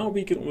 So now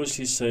we can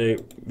obviously say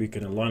we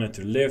can align it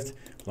to the left,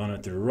 align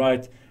it to the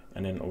right,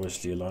 and then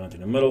obviously align it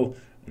in the middle.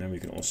 And then we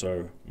can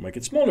also make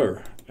it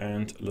smaller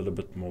and a little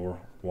bit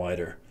more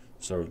wider.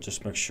 So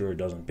just make sure it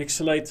doesn't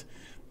pixelate.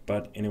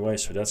 But anyway,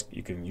 so that's,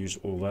 you can use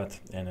all that.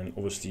 And then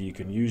obviously you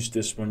can use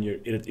this one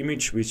here, edit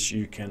image, which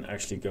you can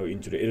actually go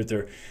into the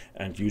editor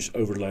and use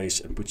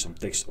overlays and put some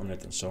text on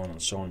it and so on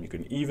and so on. You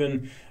can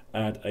even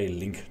add a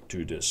link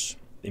to this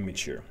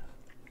image here.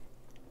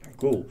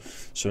 Cool.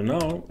 So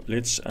now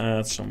let's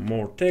add some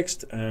more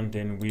text, and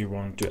then we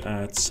want to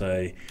add,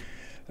 say,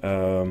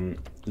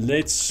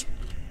 let's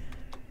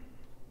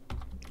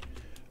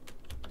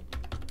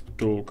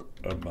talk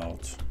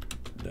about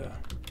the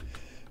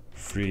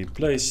 3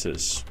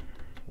 places,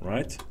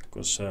 right?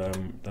 Because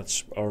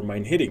that's our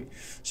main heading.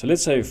 So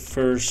let's say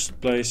first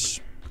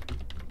place.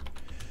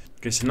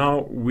 Okay, so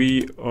now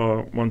we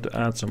want to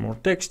add some more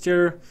text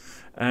here.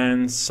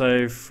 And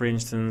say, for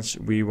instance,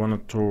 we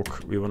want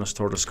to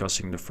start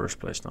discussing the first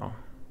place now.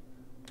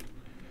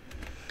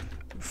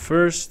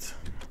 First,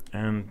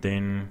 and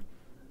then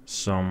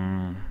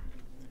some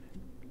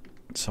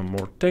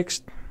more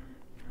text.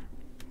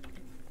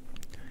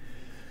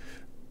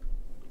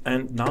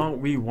 And now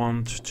we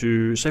want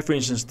to say, for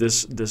instance,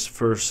 this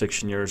first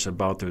section here is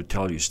about the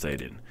hotel you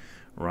stayed in,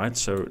 right?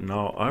 So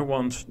now I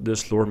want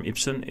this Lorem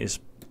Ipsum is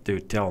the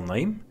hotel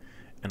name,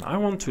 and I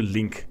want to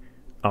link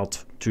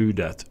out to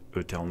that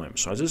hotel name.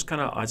 So I just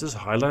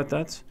highlight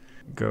that,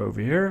 go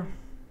over here,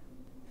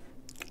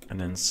 and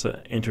then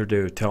enter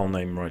the hotel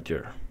name right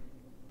here.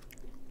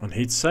 And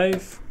hit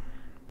save.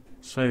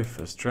 Save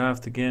as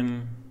draft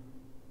again.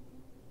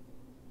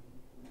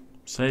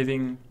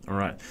 Saving. All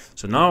right.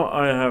 So now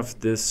I have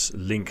this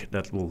link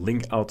that will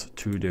link out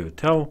to the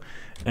hotel.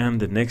 And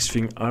the next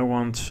thing I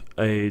want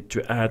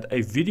to add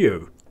a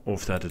video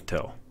of that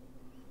hotel.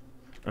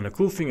 And the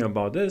cool thing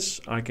about this,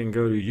 I can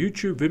go to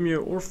YouTube,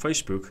 Vimeo, or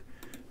Facebook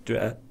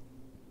to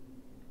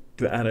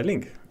add a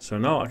link. So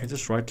now I can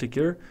just right click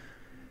here,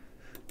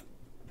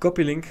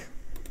 copy link,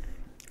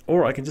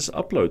 or I can just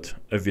upload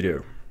a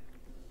video.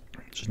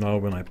 So now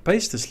when I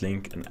paste this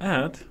link and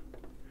add,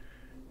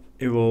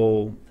 it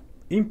will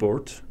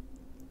import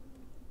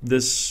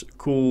this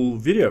cool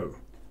video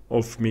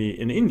of me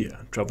in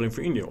India, traveling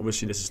for India.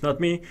 Obviously this is not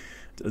me,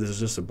 this is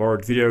just a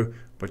borrowed video,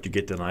 but you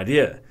get an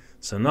idea.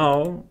 So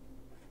now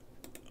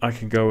I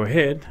can go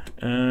ahead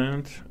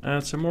and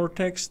add some more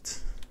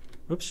text.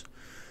 Oops.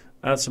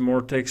 Add some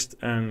more text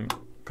and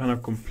kind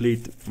of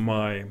complete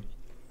my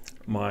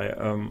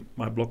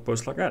blog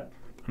post like that.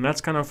 And that's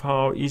kind of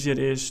how easy it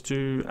is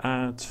to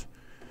add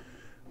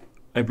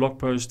a blog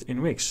post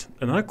in Wix.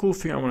 Another cool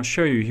thing I want to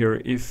show you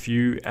here, if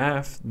you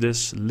have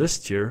this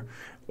list here,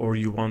 or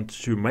you want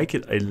to make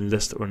it a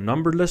list or a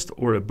number list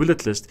or a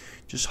bullet list,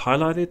 just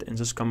highlight it and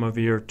just come over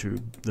here to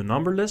the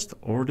number list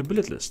or the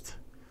bullet list.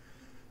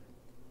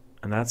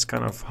 And that's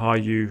kind of how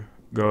you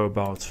go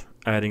about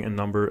adding a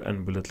number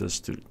and bullet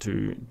list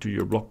to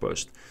your blog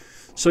post.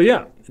 So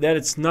yeah, that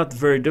it's not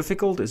very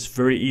difficult. It's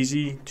very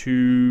easy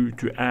to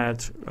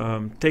add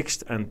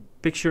text and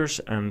pictures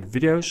and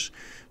videos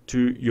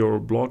to your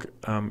blog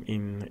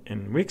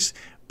in Wix.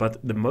 But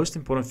the most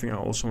important thing I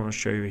also want to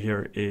show you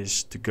here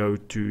is to go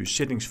to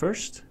settings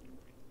first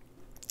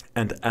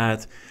and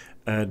add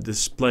a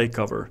display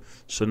cover.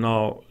 So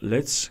now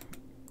let's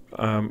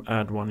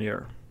add one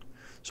here.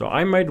 So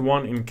I made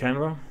one in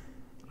Canva,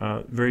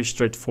 very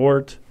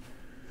straightforward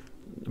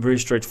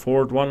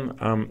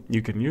one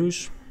you can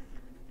use.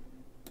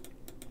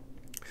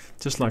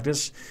 just like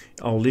this.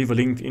 I'll leave a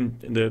link in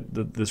the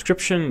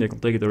description. They can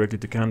take it directly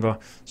to Canva.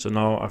 So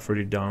now I've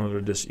already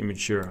downloaded this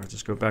image here. I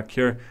just go back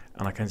here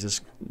and I can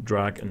just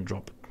drag and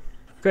drop it.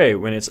 Okay,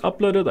 when it's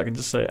uploaded, I can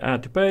just say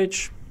add to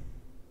page.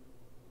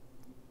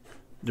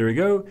 There we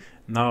go.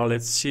 Now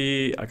let's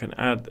see, I can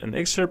add an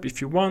excerpt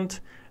if you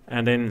want,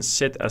 and then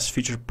set as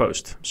featured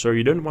post. So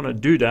you don't want to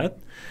do that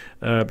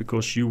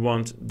because you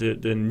want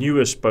the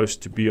newest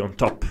post to be on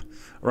top.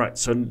 All right,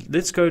 so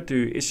let's go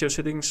to SEO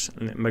settings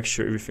and make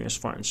sure everything is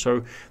fine.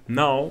 So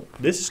now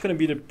this is going to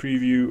be the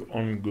preview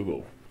on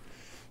Google.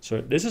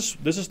 So this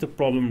is the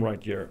problem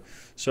right here.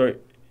 So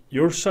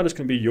your site is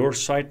going to be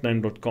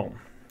yoursitename.com.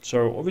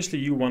 So obviously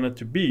you want it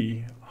to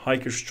be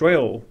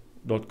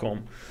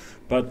hikerstrail.com,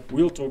 but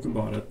we'll talk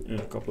about it in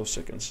a couple of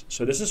seconds.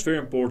 So this is very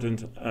important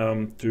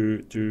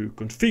to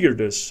configure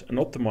this and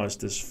optimize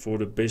this for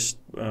the best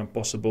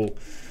possible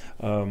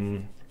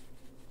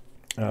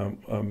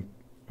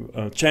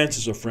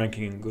chances of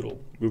ranking in Google.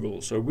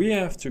 So we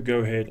have to go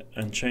ahead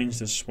and change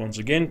this once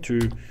again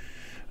to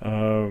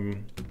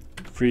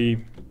 3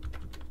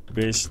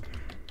 best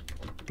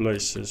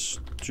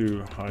places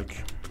to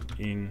hike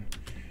in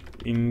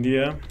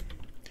India,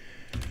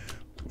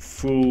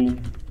 full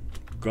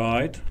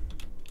guide,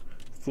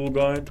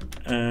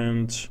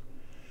 and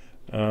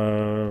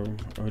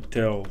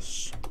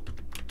hotels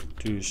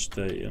to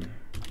stay in.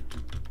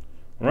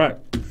 All right,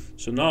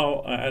 so now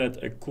I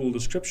added a cool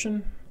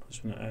description. I'm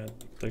just gonna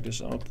take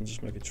this out and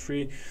just make it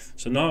free.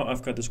 So now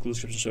I've got this cool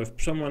description. So if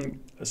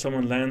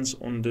someone lands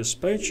on this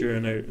page here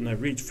and I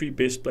read 3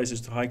 best places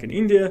to hike in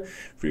India,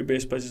 3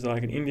 best places to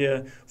hike in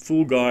India,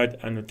 full guide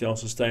and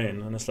hotels to stay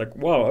in, and it's like,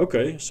 wow,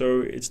 okay, so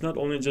it's not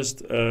only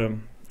just a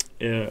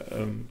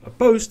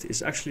post,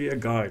 it's actually a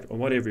guide or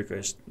whatever you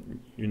guys,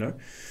 you know.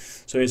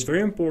 So it's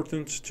very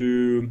important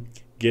to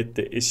get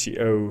the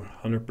SEO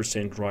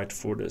 100% right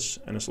for this,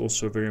 and it's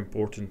also very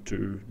important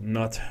to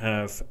not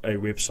have a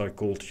website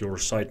called your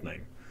site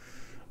name.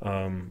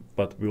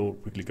 But we'll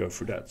quickly go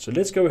through that. So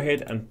let's go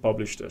ahead and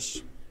publish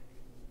this.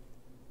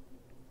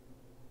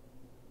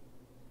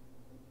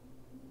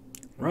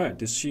 Right,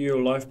 the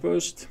SEO live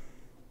post.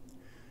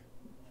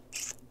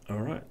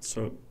 All right,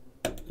 so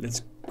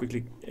let's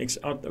quickly X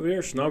out over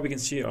here. So now we can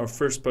see our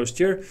first post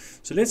here.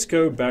 So let's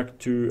go back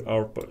to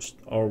our post,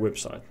 our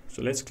website.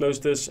 So let's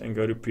close this and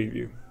go to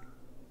preview.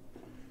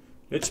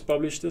 Let's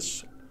publish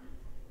this,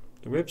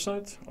 the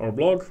website, our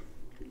blog.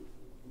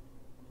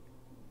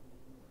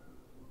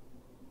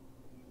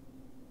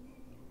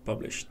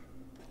 Published.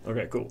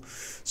 Okay, cool.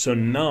 So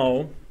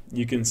now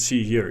you can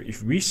see here,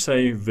 if we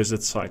say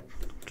visit site,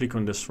 click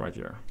on this right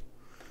here.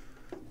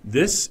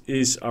 This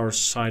is our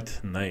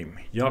site name,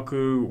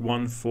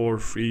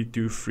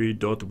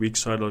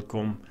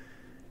 yaku14323.wixsite.com.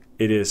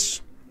 It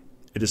is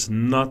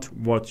not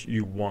what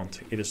you want.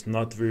 It is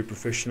not very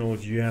professional.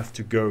 You have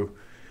to go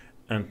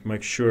and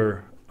make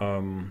sure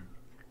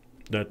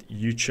that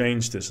you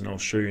change this, and I'll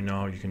show you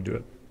now how you can do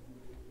it.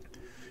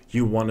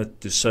 You want it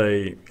to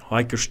say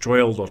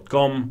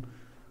hikerstrail.com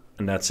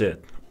and that's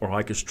it, or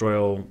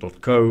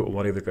hikerstrail.co or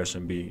whatever the case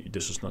may be.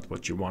 This is not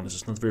what you want. This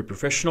is not very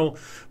professional,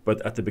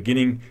 but at the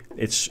beginning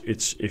it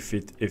is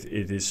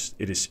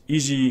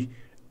easy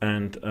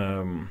and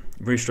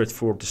very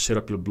straightforward to set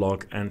up your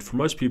blog, and for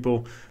most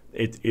people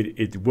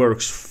it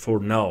works for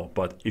now.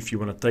 But if you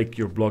want to take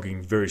your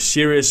blogging very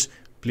serious,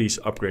 please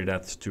upgrade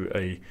that to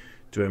a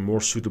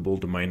more suitable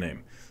domain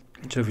name.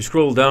 So if we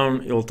scroll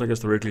down, it'll take us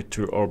directly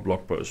to our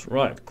blog post.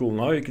 Right, cool.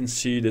 Now you can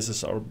see this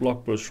is our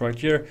blog post right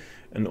here,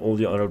 and all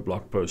the other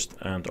blog posts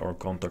and our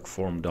contact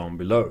form down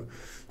below.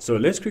 So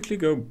let's quickly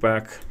go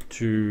back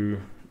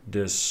to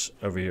this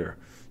over here.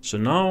 So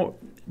now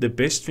the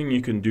best thing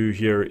you can do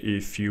here,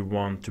 if you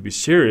want to be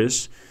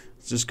serious,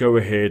 just go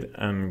ahead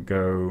and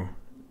go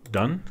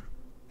done,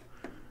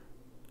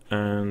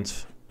 and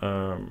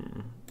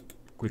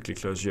quickly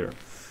close here.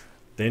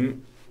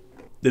 Then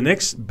the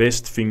next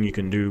best thing you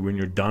can do when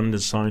you're done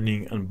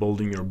designing and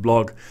building your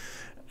blog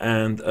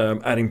and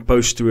adding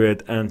posts to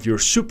it, and you're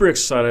super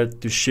excited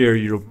to share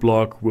your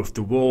blog with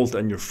the world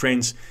and your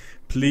friends,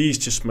 please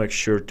just make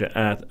sure to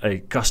add a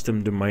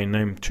custom domain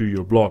name to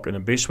your blog. And the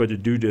best way to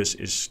do this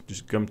is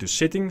just come to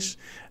settings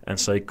and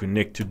say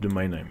connect to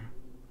domain name.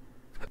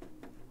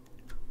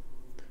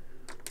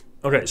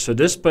 Okay, so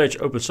this page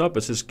opens up.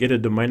 It says get a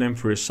domain name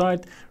for your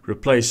site,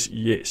 replace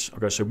yes.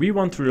 Okay, so we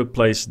want to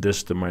replace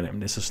this domain name.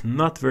 This is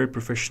not very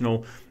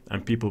professional,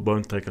 and people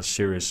won't take us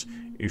serious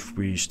if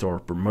we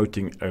start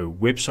promoting a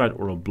website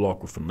or a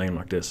blog with a name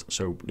like this.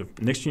 So the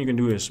next thing you can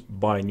do is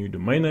buy a new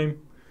domain name.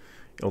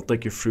 It'll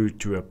take you through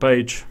to a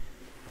page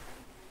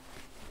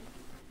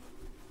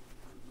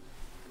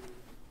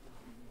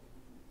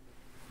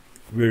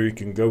where you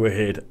can go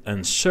ahead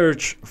and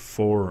search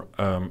for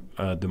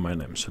a domain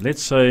name. So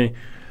let's say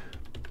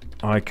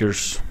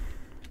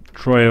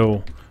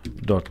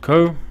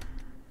hikerstrail.co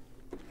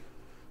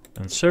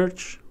and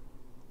search.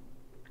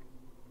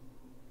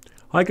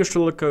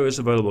 Hikerstrail.co is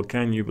available.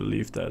 Can you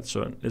believe that?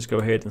 So let's go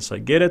ahead and say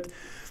get it.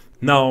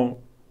 Now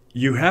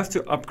you have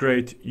to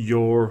upgrade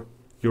your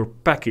your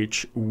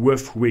package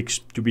with Wix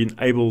to be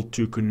able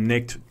to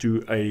connect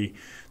to a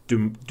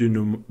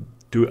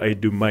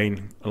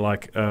domain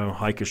like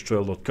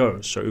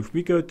hikerstrail.co. So if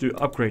we go to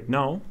upgrade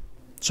now,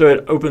 so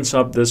it opens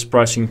up this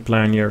pricing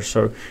plan here.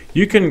 So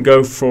you can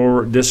go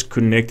for this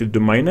connected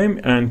domain name,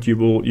 and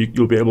you'll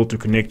be able to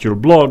connect your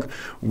blog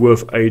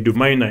with a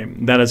domain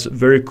name. That is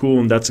very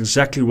cool, and that's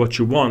exactly what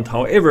you want.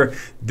 However,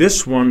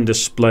 this one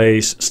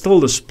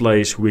still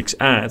displays Wix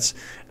ads,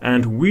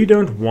 and we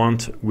don't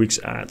want Wix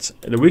ads.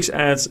 The Wix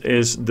ads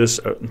is this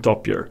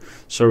top here.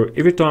 So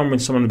every time when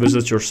someone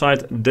visits your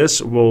site,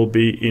 this will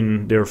be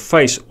in their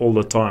face all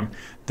the time.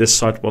 This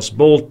site was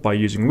built by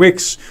using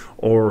Wix,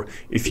 or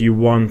if you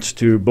want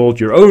to build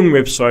your own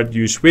website,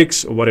 use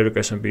Wix or whatever the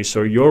case may be.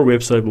 So your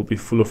website will be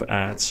full of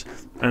ads,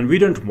 and we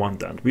don't want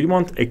that. We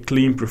want a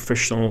clean,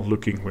 professional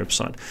looking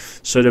website.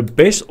 So the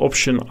best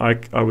option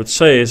I would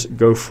say is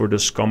go for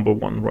this combo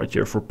one right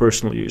here for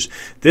personal use.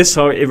 This,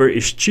 however,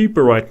 is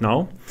cheaper right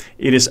now.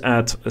 It is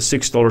at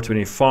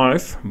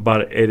 $6.25,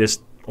 but it is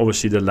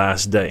obviously the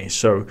last day.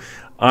 So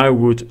I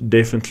would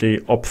definitely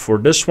opt for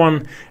this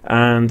one,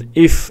 and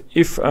if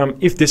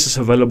this is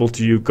available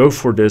to you, go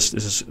for this.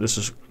 This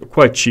is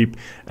quite cheap,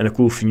 and a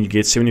cool thing, you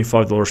get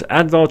 $75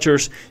 ad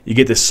vouchers. You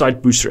get the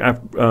Site Booster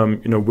app,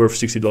 worth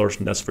 $60,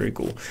 and that's very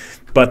cool.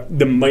 But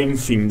the main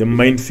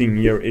thing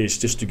here is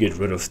just to get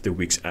rid of the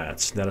Wix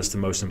ads. That is the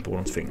most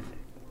important thing.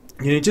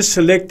 You just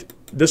select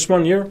this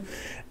one here,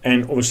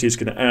 and obviously it's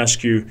going to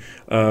ask you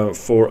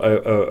for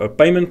a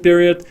payment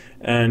period,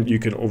 and you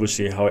can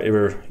obviously,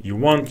 however you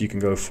want, you can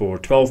go for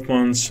 12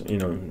 months,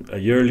 a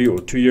yearly or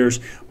 2 years,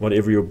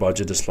 whatever your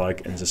budget is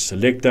like, and just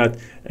select that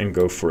and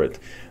go for it.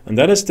 And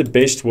that is the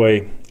best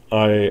way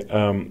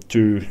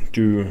to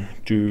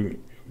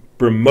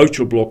promote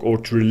your blog, or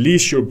to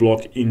release your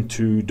blog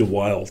into the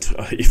wild,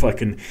 if I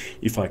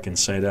can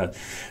say that.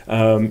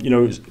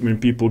 When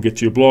people get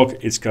to your blog,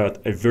 it's got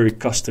a very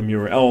custom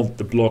URL.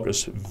 The blog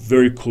is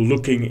very cool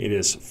looking. It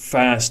is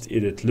fast.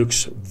 It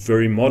looks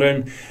very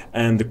modern,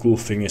 and the cool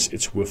thing is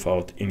it's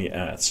without any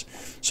ads.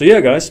 So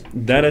yeah, guys,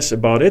 that is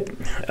about it.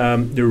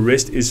 The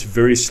rest is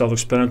very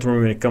self-explanatory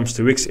when it comes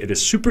to Wix. It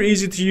is super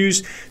easy to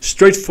use,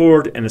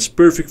 straightforward, and it's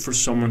perfect for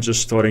someone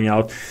just starting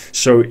out.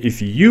 So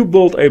if you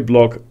build a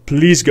blog,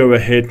 please go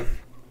ahead,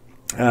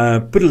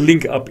 put a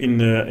link up in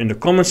the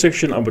comment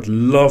section. I would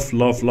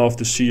love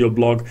to see your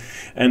blog,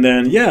 and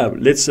then yeah,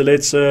 let's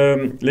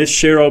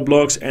share our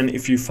blogs. And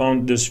if you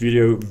found this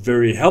video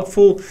very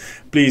helpful,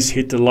 please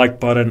hit the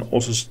like button.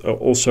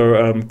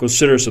 Also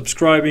consider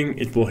subscribing.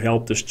 It will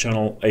help this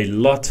channel a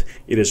lot.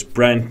 It is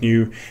brand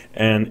new,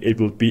 and it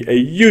will be a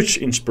huge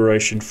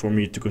inspiration for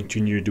me to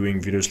continue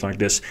doing videos like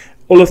this.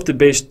 All of the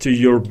best to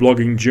your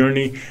blogging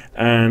journey,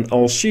 and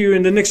I'll see you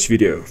in the next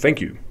video.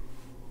 Thank you.